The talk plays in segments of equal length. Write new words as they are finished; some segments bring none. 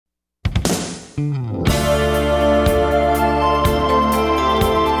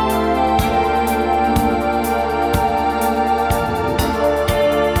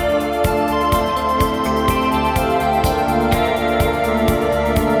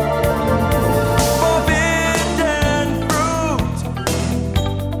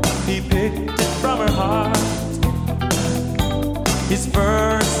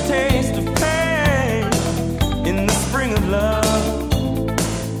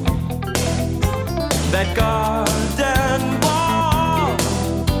that garden wall.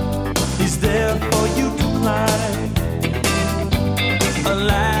 He's there for you to climb. A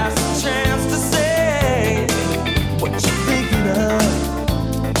last chance to say what you're thinking of.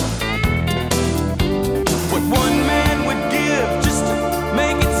 What one man would give just to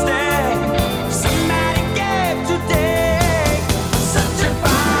make it stand. Somebody gave today. Such a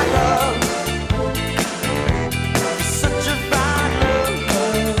fine love. Such a fine love.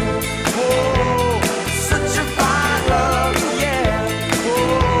 Whoa. Such a fine love. Yeah. Whoa.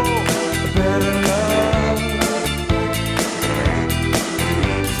 Better love.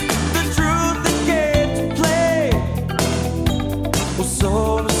 The truth that came to play. Well, so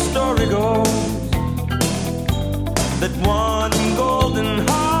the story goes that one golden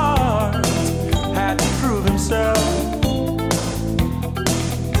heart had to prove himself.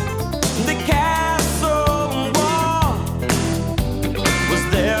 The castle wall was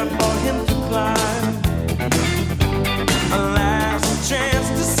there for him to climb. A last chance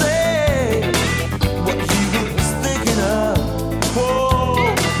to say what he was thinking of.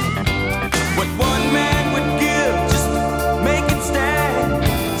 Whoa. What one man would give just to make it stand.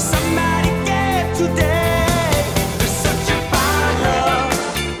 Somebody gave today. There's such a fine love.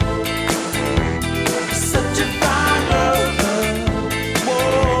 Such a fine love.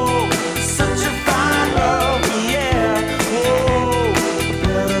 Whoa. Such a fine love. Yeah. Whoa.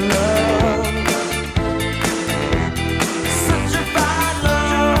 Better love. Such a fine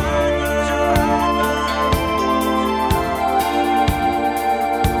love.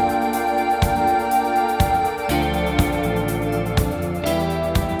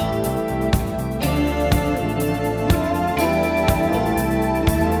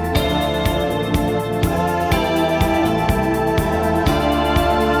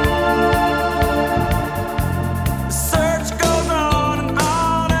 The search goes on and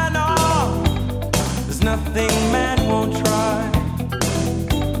on and on. There's nothing man won't try,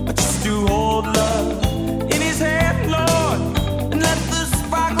 but just to hold love in his hand, Lord, and let the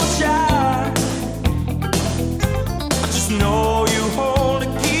sparkle shine. I just know you hold a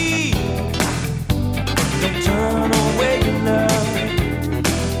key. Don't turn away your love.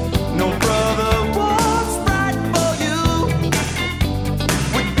 No brother was right for you.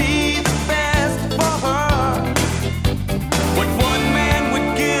 Would be the best for her. What one man would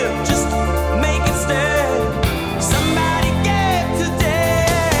give just to make it stand. Somebody gave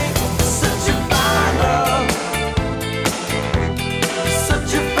today. Such a fine love.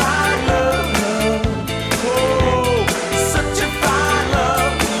 Such a fine love. Whoa. Such a fine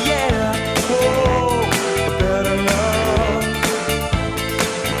love. Yeah. Whoa. Better love.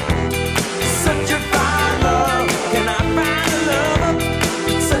 Such a fine love. Can I find love?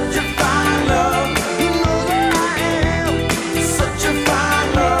 Such a fine love. He knows where I am. Such a fine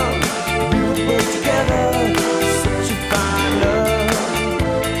love. We were both together. Such a fine love.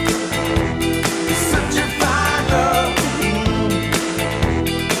 Such a fine love.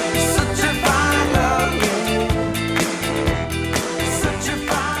 Such a fine love. Such a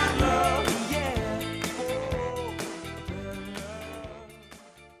fine love. Yeah.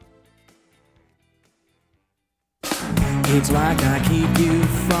 It's like I keep you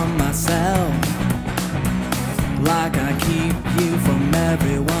from myself, like I keep you from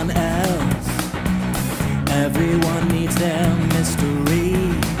everyone else. Everyone needs their mystery,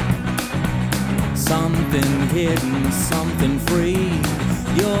 something hidden, something free.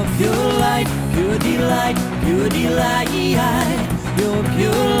 You're pure light, pure delight, pure delight. You're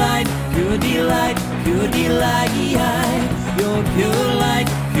pure light, pure delight, pure delight. You're pure light,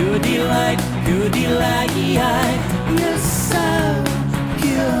 pure delight, pure delight. You're so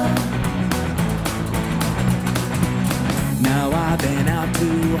pure. Now I've been out to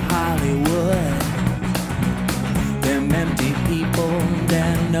Hollywood. Them empty people,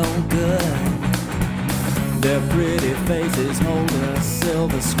 they're no good. Their pretty faces hold a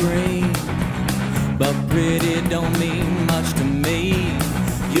silver screen, but pretty don't mean much to me.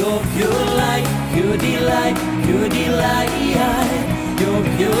 You're pure light, pure delight, pure delight. You're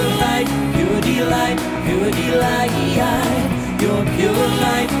pure light, pure delight, pure delight. You're pure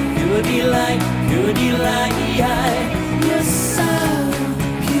light, pure delight, pure delight. You're so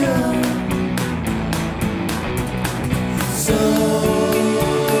pure. So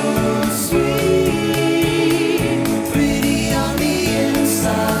sweet, pretty on the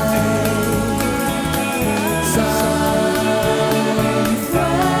inside. Sun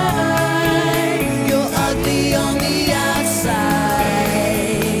fried, you're ugly on the outside.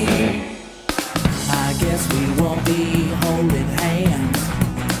 I guess we won't be holding hands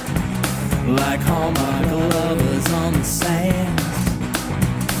like Hallmark lovers on the sand.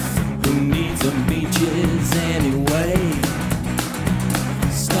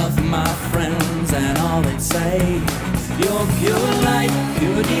 pure light,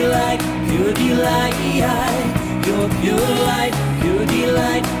 pure delight, pure delight. You're pure light, pure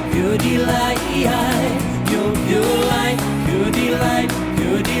delight, pure delight. You're pure light, pure delight,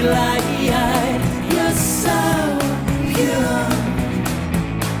 pure delight. You're so pure.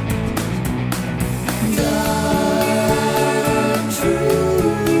 Dark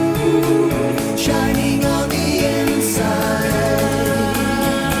truth shining on the inside.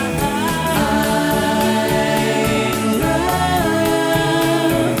 High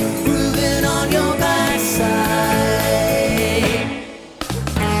love grooving on your backside.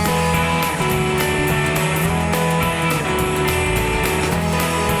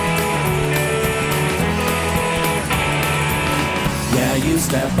 Yeah, you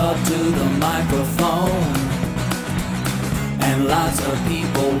step up to the microphone, and lots of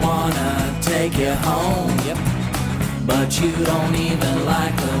people wanna take you home. Yep. But you don't even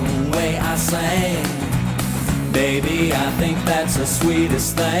like the way I sing. Baby, I think that's the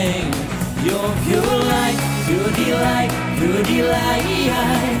sweetest thing. You're pure light, pure delight, pure delight.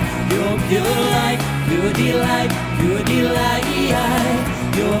 You're pure light, pure delight, pure delight.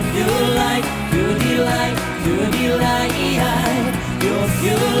 You're pure light, pure delight, pure delight. You're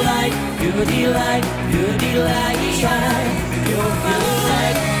pure light, pure delight, pure delight. You're pure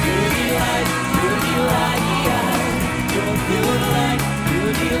light, pure delight, pure delight. You're pure light,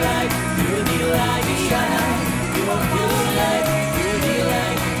 pure delight, pure delight. You're pure light, pure delight, pure delight. You're pure light, pure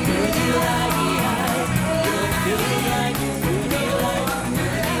delight, pure delight. You're pure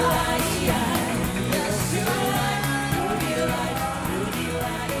light, pure delight, pure delight. You're pure light, pure delight,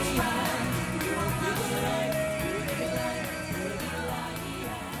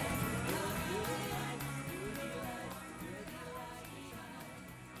 pure delight.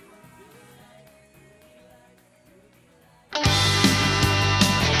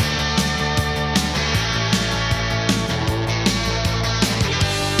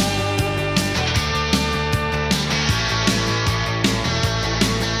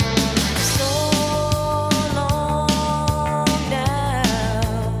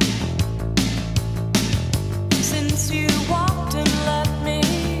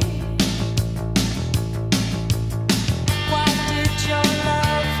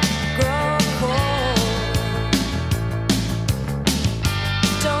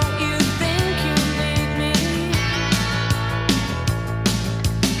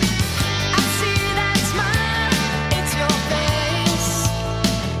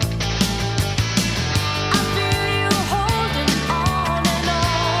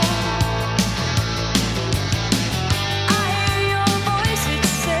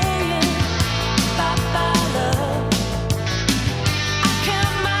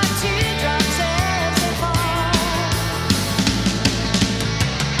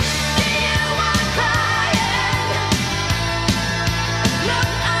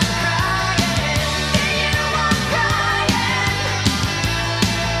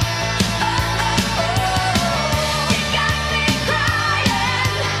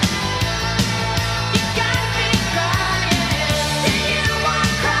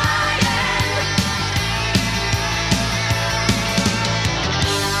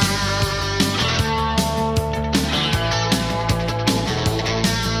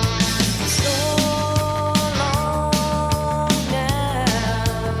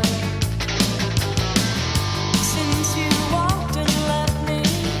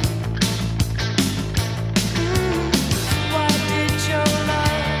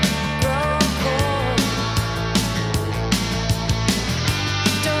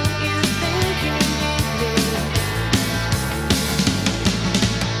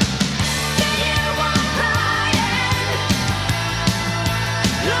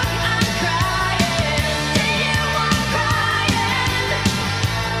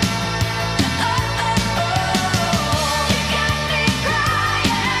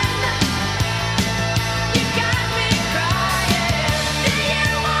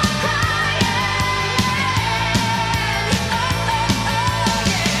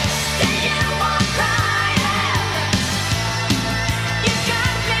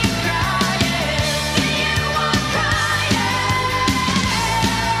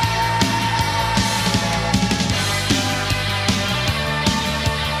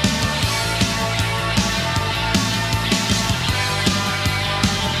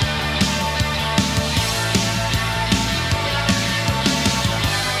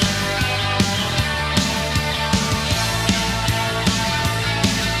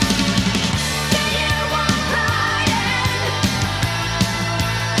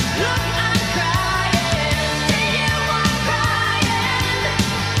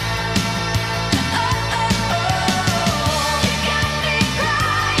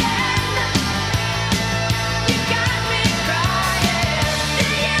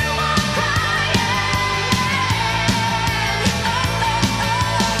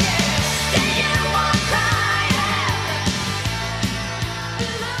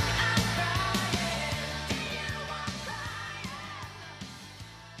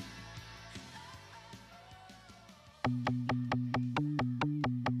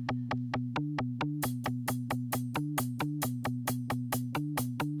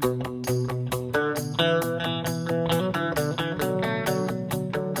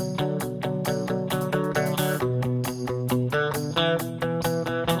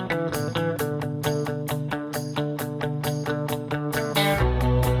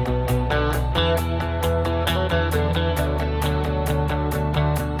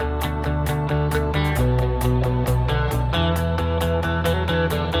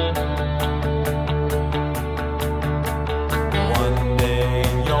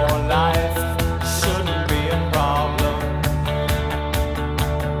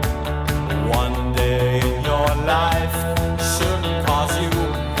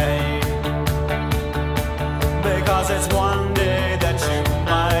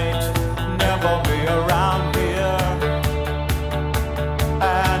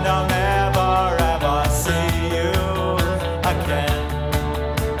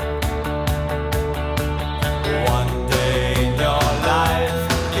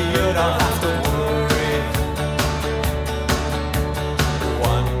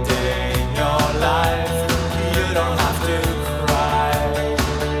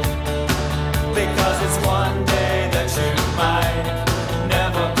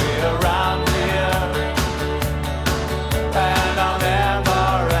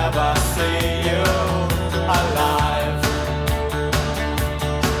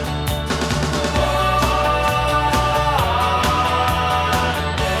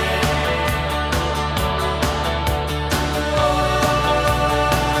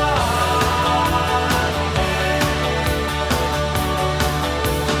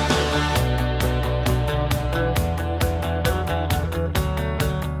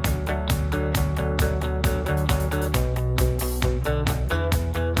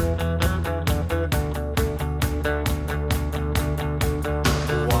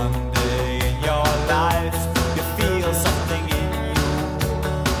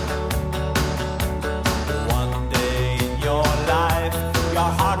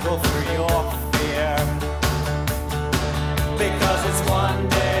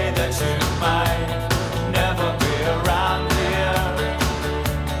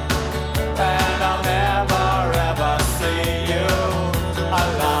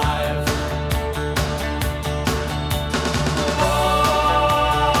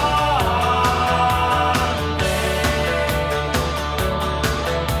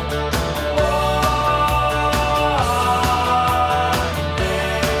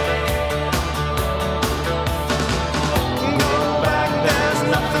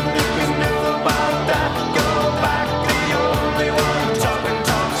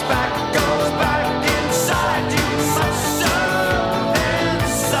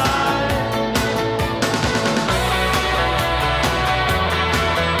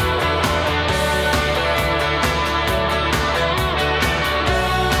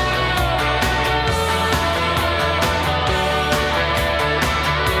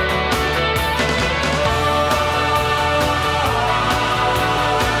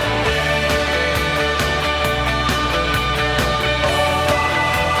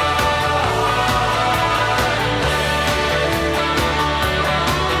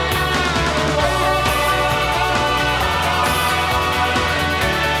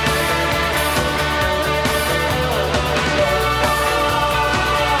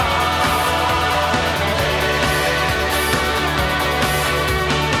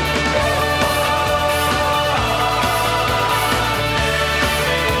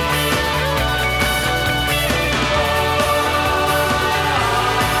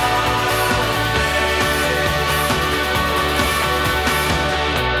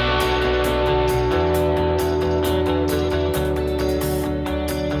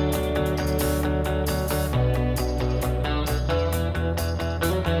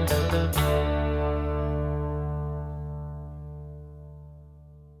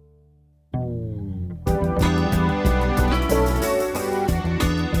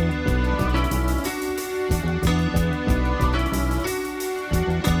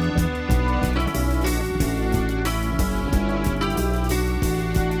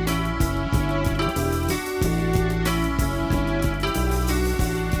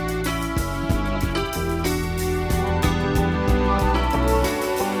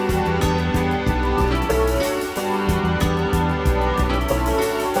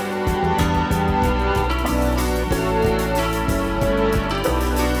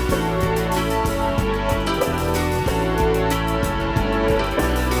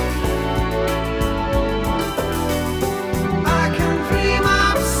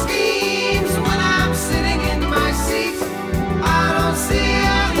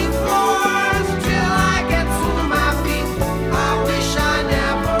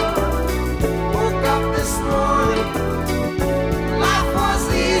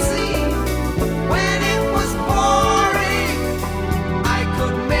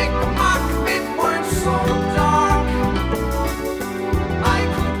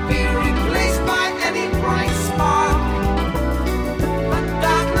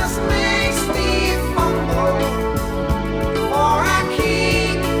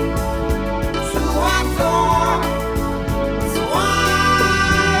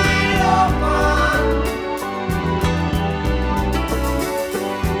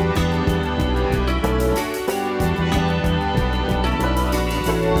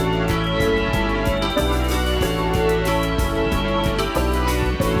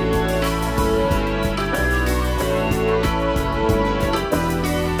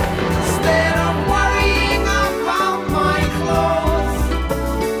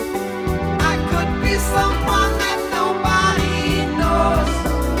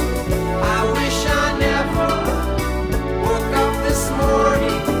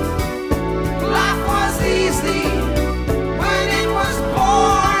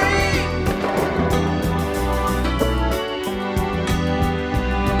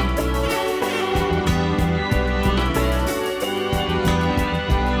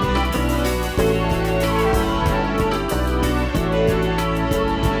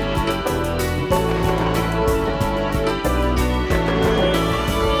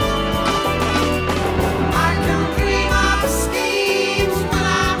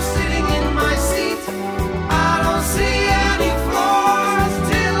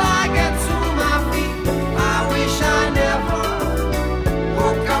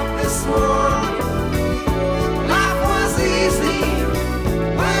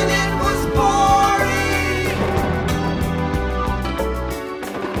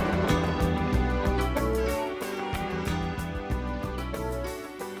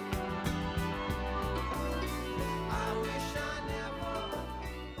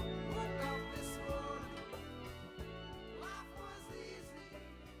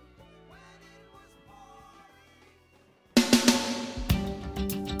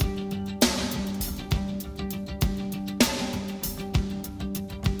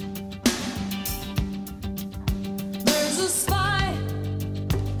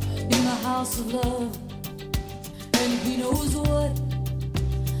 house of love, and he knows what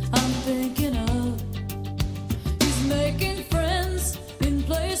I'm thinking of. He's making friends in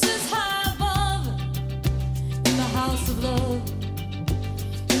places high above. In the house of love,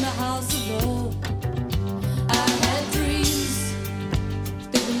 in the house of love. I had dreams,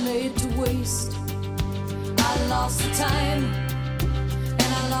 they've been laid to waste. I lost the time, and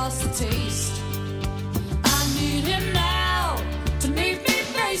I lost the taste. I need him now to meet me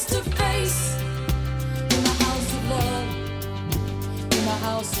face to face. In the house of love, in the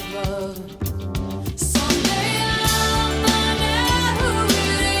house of love. Someday I'll find out who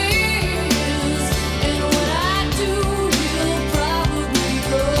it is, and when I do, he'll probably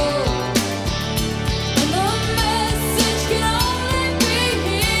go. And the message can only be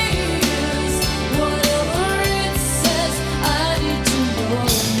his. Whatever it says, I need to know.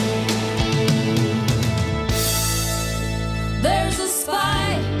 There's a spy,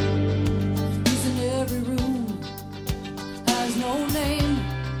 he's in every room, has no name,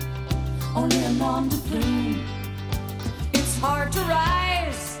 only a nom de plume. It's hard to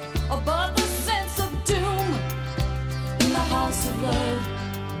rise above the sense of doom. In the house of love,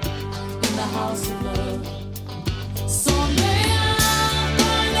 in the house of love. Someday I'll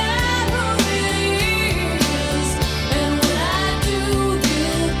find out who it is, and when I do,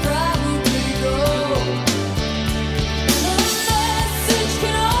 he'll probably go. And the message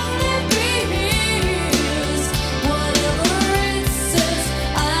can only be his. Whatever it says,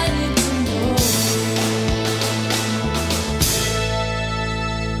 I need to know.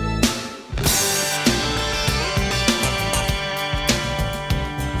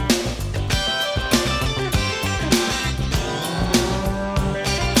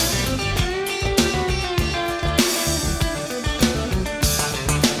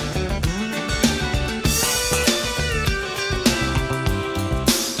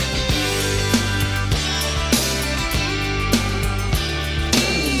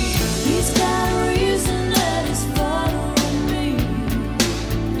 He's got a reason that he's following me,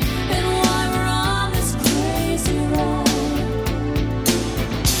 and why we're on this crazy ride.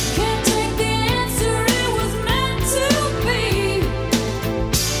 Can't take the answer, it was meant to be.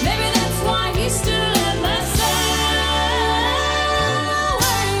 Maybe that's why he's still at my side.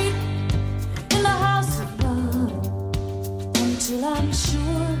 Wait in the house of love until I'm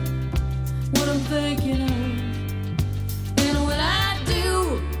sure what I'm thinking of. And when I do,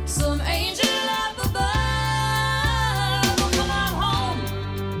 some angel up above will come on home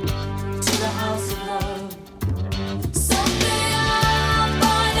to the house of love. Someday I'll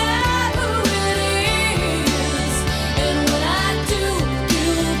find out who it is, and when I do,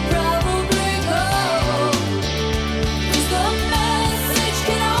 you'll probably go. 'Cause the message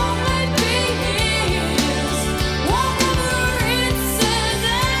can only be his. Whatever it says,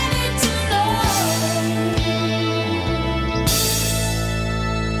 I need to know.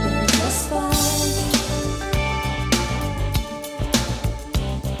 There's a spy.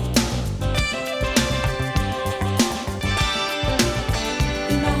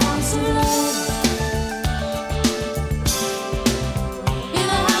 In the house of love, in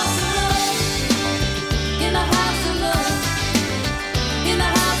the house of love, in the house of love, in the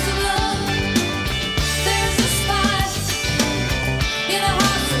house of love. There's a spy in the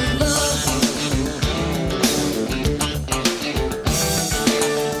house of love.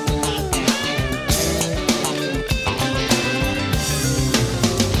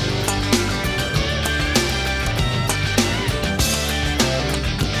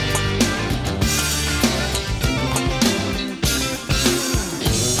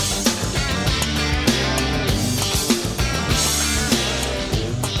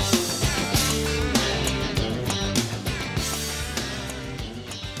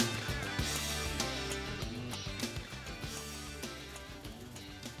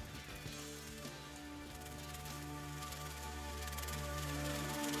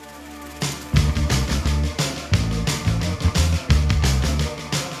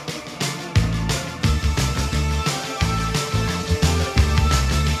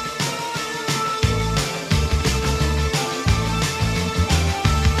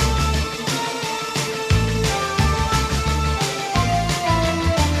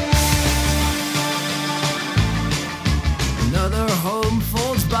 Another home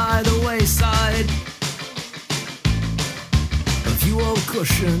falls by the wayside. A few old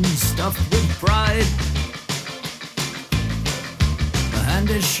cushions stuffed with pride. A hand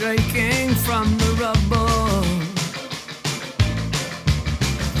is shaking from the rubble.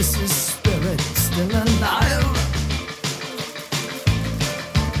 This is spirit still alive.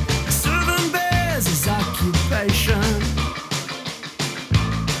 Serving bears his occupation.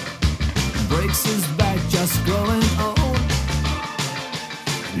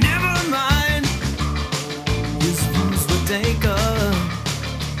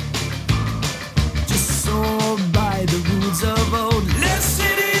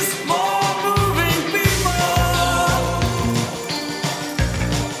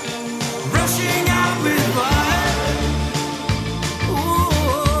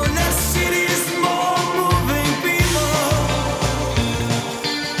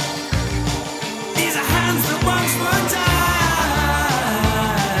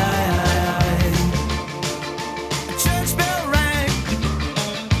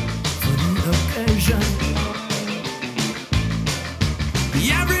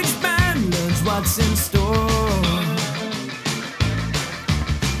 what's in store.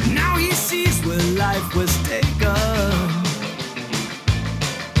 Now he sees where life was taken,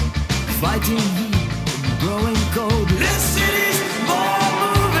 fighting heat and growing cold. This city's more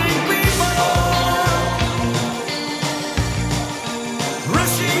moving people,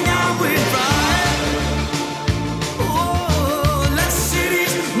 rushing out with pride. Oh, less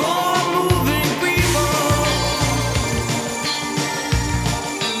cities, more moving people.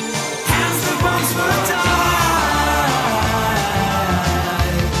 Hands the bumps for time.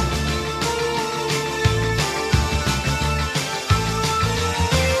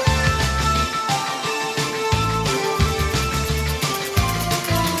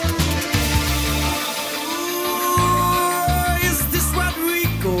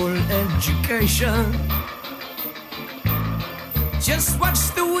 Just watch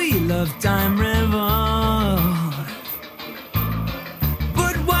the wheel of time revolve.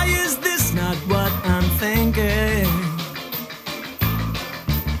 But why is this not what I'm thinking?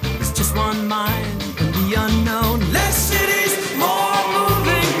 It's just one mind and the unknown. Less cities, more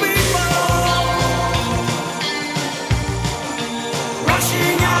moving people,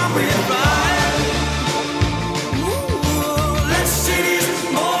 rushing out with pride. Ooh, less cities,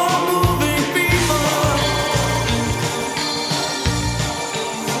 more moving people.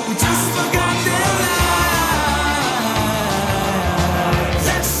 We just forgot their lives.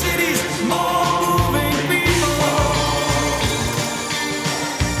 Less cities, more moving people,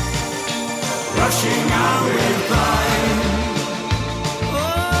 rushing out with pride. Oh,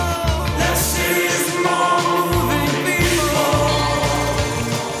 less cities, more moving people,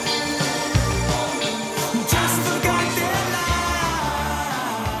 just forgot their lives.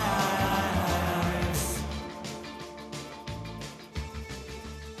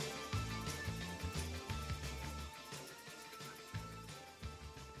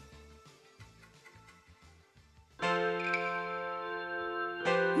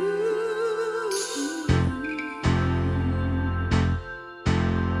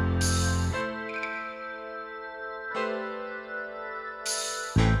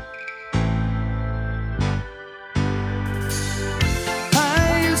 I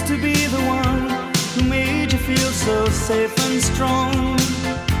used to be the one who made you feel so safe and strong.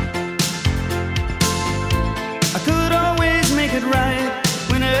 I could always make it right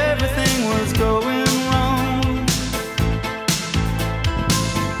when everything was going wrong.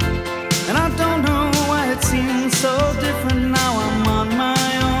 And I don't know why it seems so different now I'm on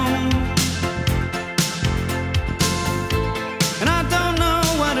my own. And I don't know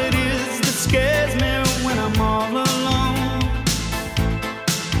what it is that scares me when I'm all alone.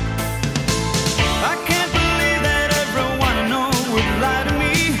 I can't believe that everyone I know would lie to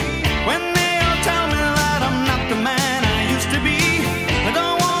me when they all tell me that I'm not the man I used to be. I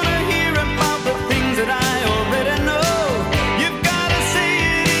don't want to hear about the things that I already know. You've got to say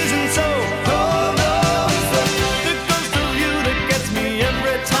it isn't so. Oh no, it's the ghost of you that gets me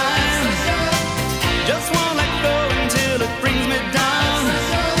every time. Just won't let go until it brings me down.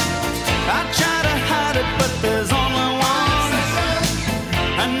 I try to hide it, but there's only one,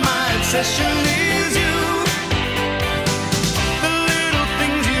 and my obsession is you. The little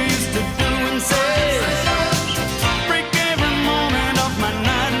things you used to do and say break every moment of my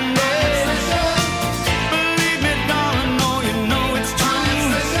night and day. Believe me, darling, no, you know it's true.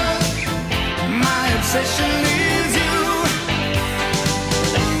 My obsession is you.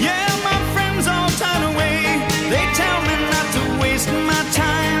 Yeah, my friends all turn away. They tell me not to waste my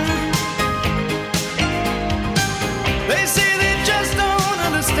time. They say they just don't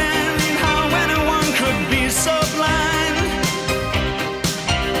understand how anyone could be so blind.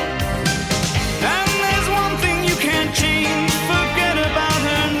 And there's one thing you can't change. Forget about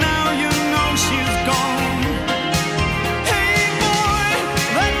her now, you know she's gone. Hey boy,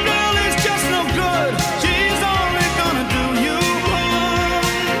 that girl is just no good. She's only gonna do you harm.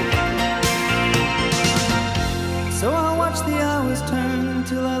 So I watch the hours turn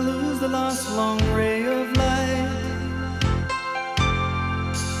till I lose the last long ray of light.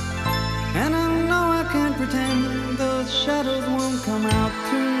 And I know I can't pretend those shadows won't come out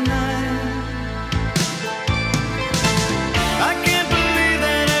tonight. I can't believe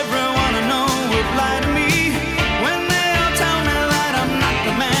that everyone I know would lie to me when they all tell me that I'm not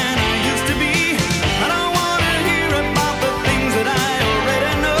the man I used to be. I don't want to hear about the things that I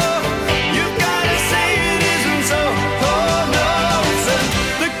already know. You've got to say it isn't so. Oh no, it's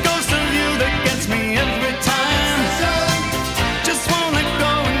the ghost of you that gets me every time. Just won't let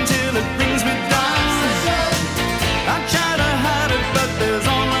go until it brings me down. I try to hide it, but there's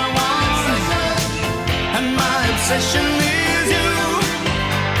only one, and my obsession is you.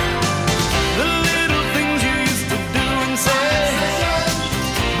 The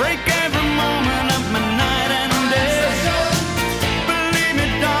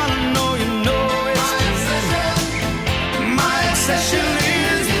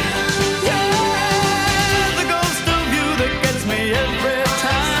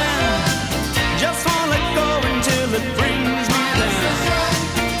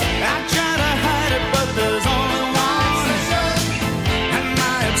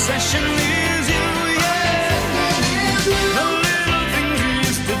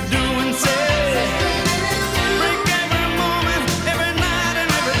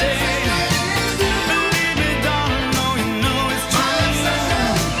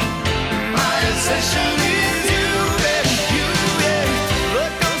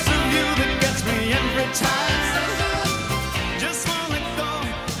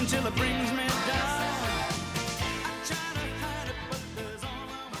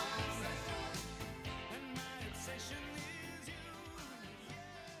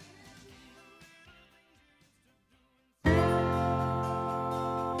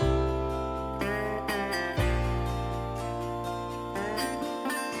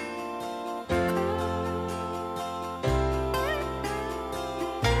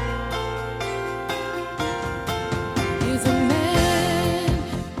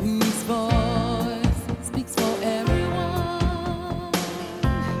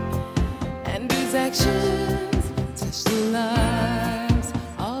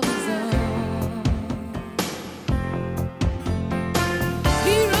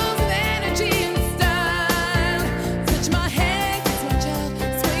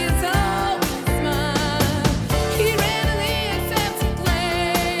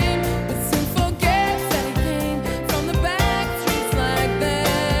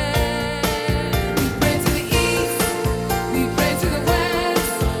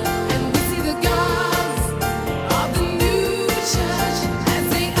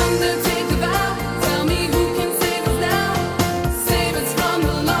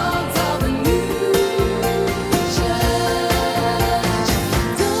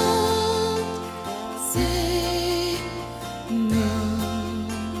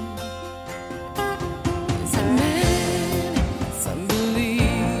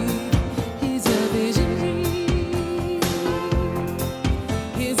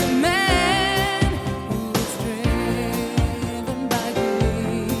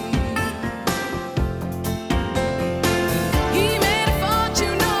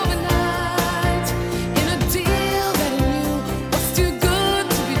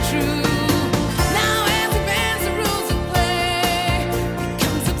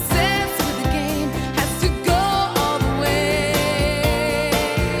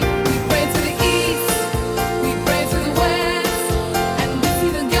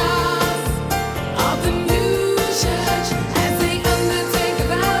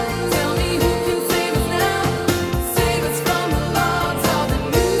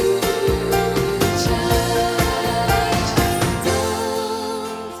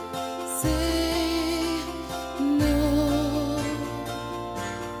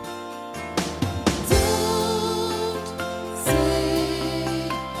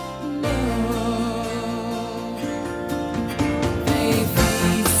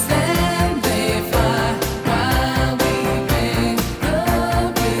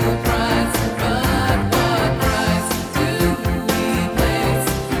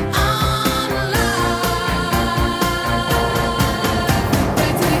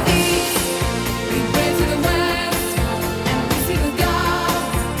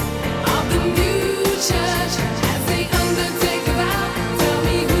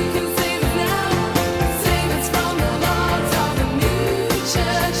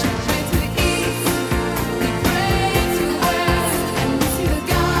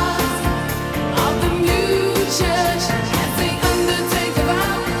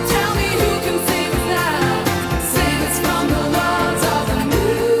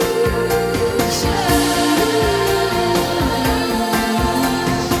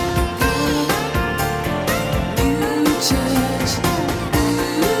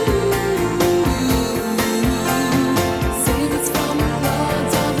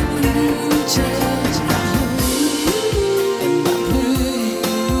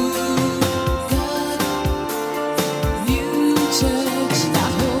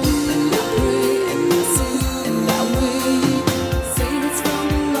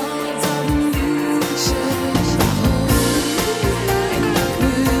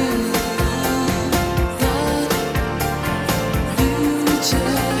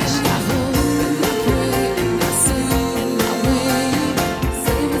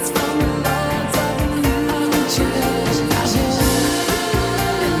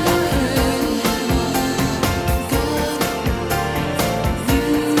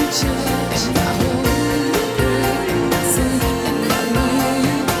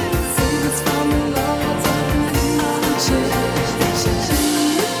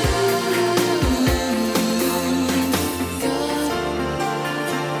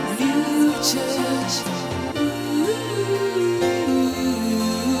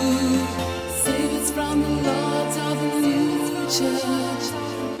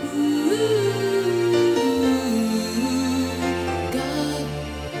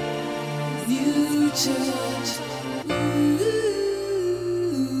There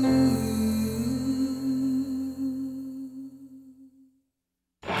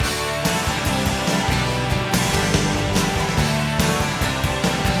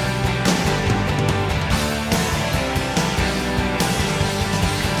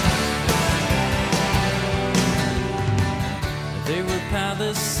were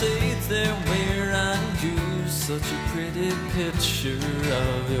palisades there where I drew such a pretty picture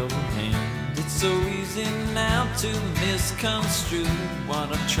of your hand. It's so easy now to misconstrue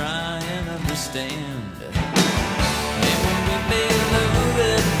what I'm trying to understand. And when we made love,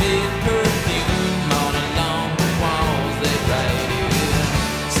 it made perfume all along the walls they write it.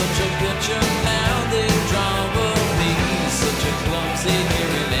 Such a picture now they draw of me, such a clumsy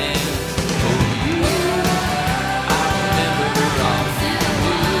hairy man. Oh, you, I remember all you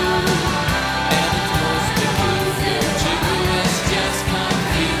do, and it's most peculiar too. It's just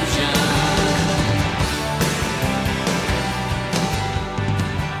confusion.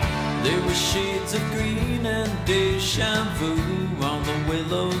 There were shades of green and deja vu on the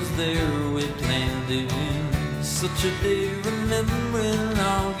willows there we planted. Such a day remembering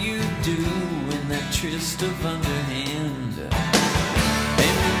all you do in that tryst of underhand.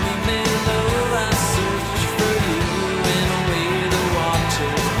 And when we made love, I searched for you in a way the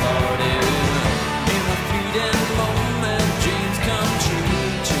waters parted. In a fleeting moment, dreams come true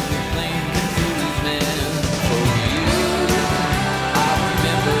to a plain confused man. For you, I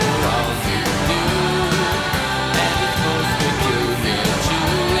remember all you do, and it's most peculiar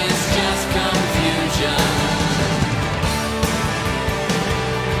too. It's just confusion.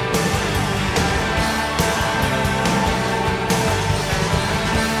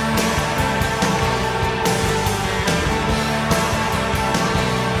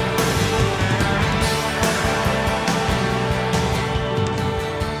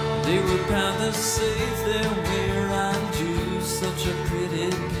 There were palisades there where I drew such a pretty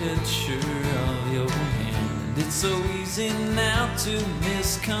picture of your hand. It's so easy now to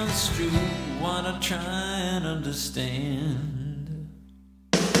misconstrue what I try and understand.